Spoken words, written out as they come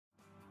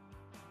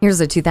Here's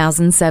a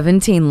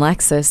 2017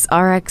 Lexus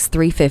RX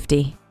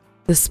 350.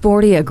 The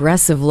sporty,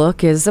 aggressive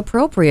look is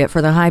appropriate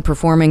for the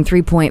high-performing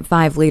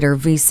 3.5-liter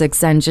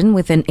V6 engine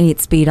with an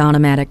 8-speed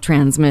automatic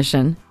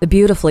transmission. The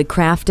beautifully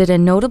crafted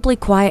and notably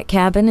quiet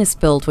cabin is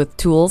filled with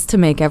tools to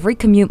make every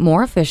commute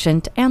more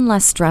efficient and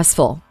less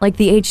stressful, like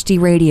the HD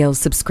radio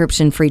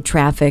subscription-free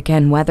traffic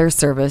and weather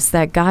service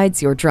that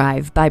guides your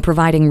drive by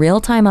providing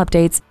real-time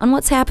updates on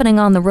what's happening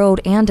on the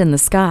road and in the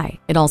sky.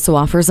 It also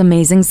offers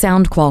amazing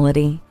sound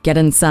quality. Get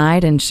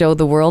inside and show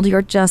the world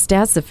you're just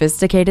as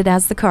sophisticated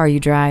as the car you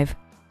drive.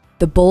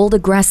 The bold,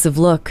 aggressive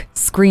look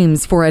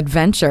screams for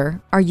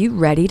adventure. Are you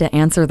ready to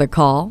answer the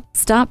call?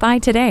 Stop by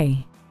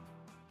today.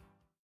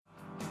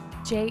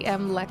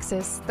 JM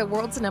Lexus, the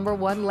world's #1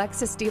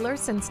 Lexus dealer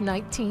since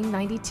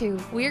 1992.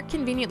 We're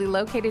conveniently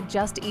located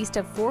just east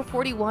of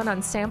 441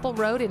 on Sample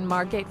Road in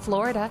Margate,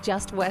 Florida,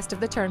 just west of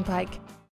the Turnpike.